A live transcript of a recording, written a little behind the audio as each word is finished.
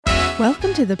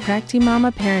Welcome to the Practi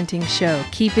Mama Parenting Show,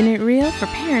 keeping it real for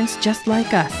parents just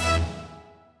like us.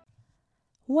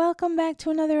 Welcome back to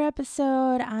another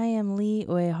episode. I am Lee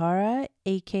Uehara,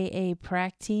 aka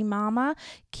Practi Mama,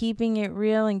 keeping it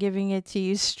real and giving it to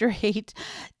you straight.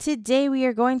 Today we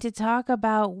are going to talk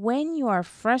about when you are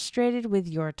frustrated with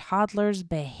your toddler's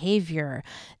behavior.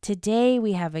 Today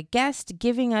we have a guest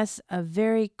giving us a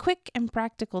very quick and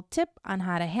practical tip on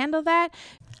how to handle that.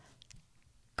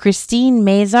 Christine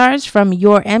Maziarz from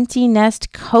Your Empty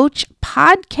Nest Coach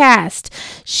podcast.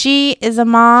 She is a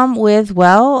mom with,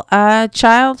 a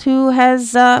child who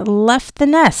has left the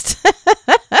nest.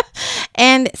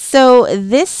 And so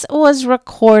this was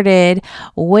recorded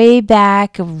way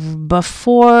back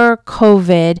before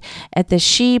COVID at the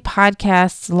She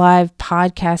Podcasts Live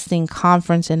Podcasting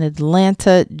Conference in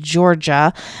Atlanta,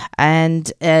 Georgia.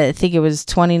 And I think it was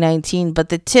 2019, but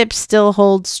the tip still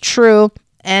holds true.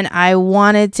 And I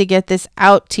wanted to get this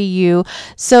out to you.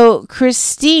 So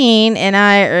Christine and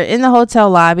I are in the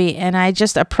hotel lobby, and I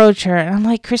just approach her and I'm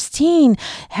like, Christine,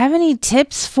 have any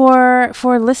tips for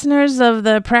listeners of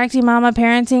the Practi Mama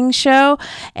Parenting Show?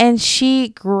 And she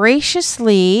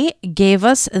graciously gave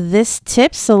us this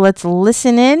tip. So let's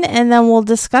listen in and then we'll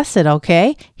discuss it.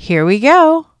 Okay, here we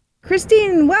go.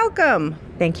 Christine, welcome.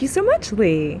 Thank you so much,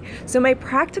 Lee. So my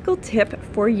practical tip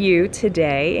for you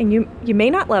today, and you may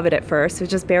not love it at first, so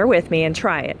just bear with me and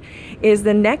try it, is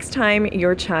the next time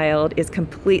your child is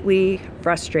completely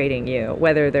frustrating you,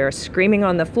 whether they're screaming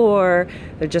on the floor,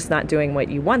 they're just not doing what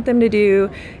you want them to do,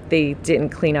 they didn't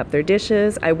clean up their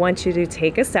dishes, I want you to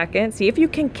take a second, see if you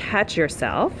can catch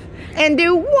yourself. And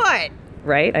do what?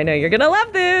 Right? I know you're going to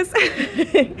love this.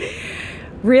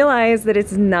 Realize that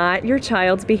it's not your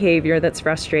child's behavior that's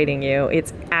frustrating you.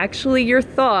 It's actually your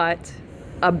thought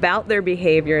about their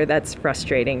behavior that's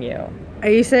frustrating you. Are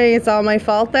you saying it's all my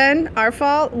fault then? Our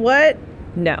fault? What?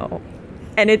 No.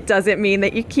 And it doesn't mean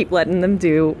that you keep letting them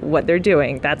do what they're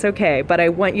doing. That's okay. But I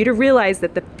want you to realize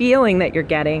that the feeling that you're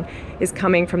getting is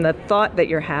coming from the thought that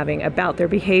you're having about their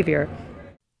behavior.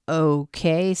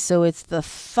 Okay, so it's the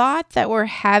thought that we're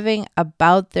having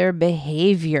about their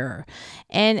behavior.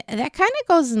 And that kind of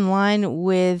goes in line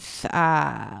with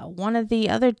one of the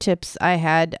other tips I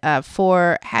had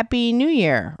for Happy New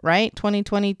Year, right?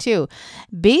 2022.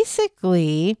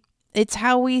 Basically, it's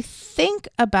how we think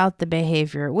about the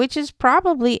behavior, which is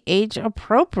probably age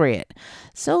appropriate.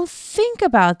 So think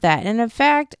about that. And in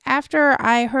fact, after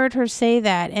I heard her say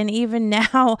that, and even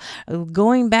now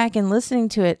going back and listening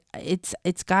to it,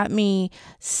 it's got me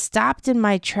stopped in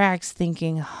my tracks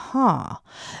thinking,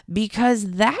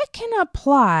 because that can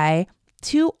apply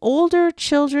to older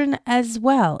children as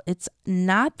well. It's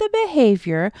not the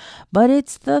behavior, but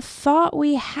it's the thought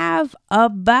we have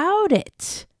about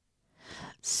it.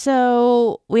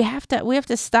 So we have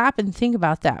to stop and think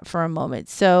about that for a moment.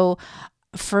 So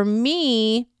for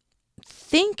me,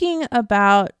 thinking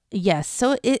about, yes,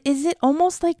 so is it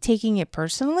almost like taking it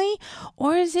personally,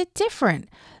 or is it different?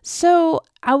 So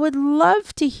I would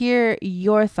love to hear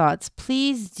your thoughts.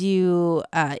 Please do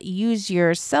use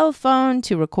your cell phone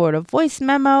to record a voice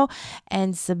memo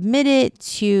and submit it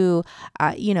to,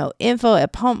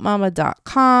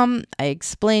 info@pumpmama.com. I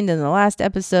explained in the last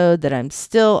episode that I'm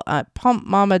still at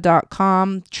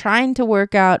pumpmama.com, trying to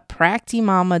work out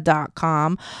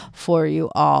practimama.com for you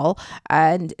all.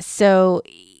 And so,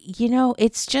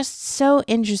 it's just so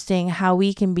interesting how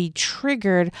we can be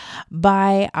triggered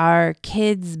by our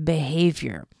kids'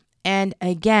 behavior. And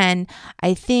again,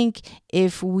 I think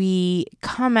if we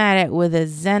come at it with a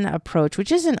Zen approach,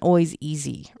 which isn't always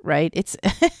easy, right? It's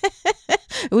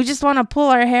we just want to pull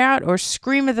our hair out or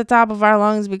scream at the top of our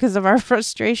lungs because of our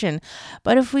frustration.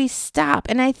 But if we stop,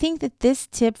 and I think that this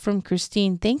tip from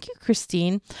Christine, thank you,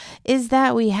 Christine, is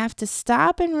that we have to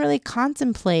stop and really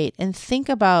contemplate and think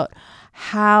about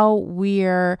how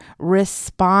we're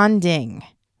responding,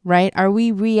 right? Are we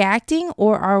reacting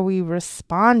or are we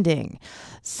responding?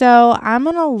 So I'm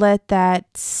going to let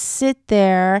that sit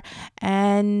there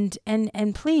and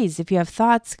please, if you have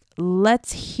thoughts,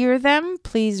 let's hear them.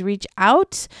 Please reach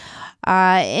out.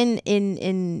 In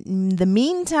the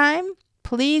meantime,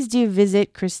 please do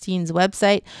visit Christine's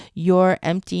website,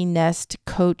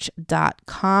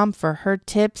 youremptynestcoach.com, for her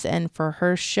tips and for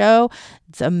her show.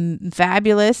 It's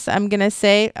fabulous. I was going to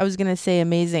say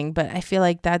amazing, but I feel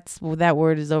like that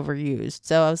word is overused.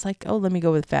 So I was like, let me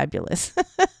go with fabulous.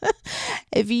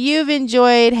 If you've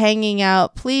enjoyed hanging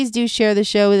out, please do share the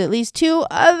show with at least 2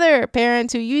 other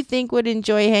parents who you think would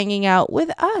enjoy hanging out with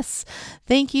us.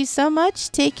 Thank you so much.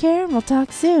 Take care, and we'll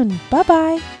talk soon.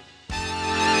 Bye-bye.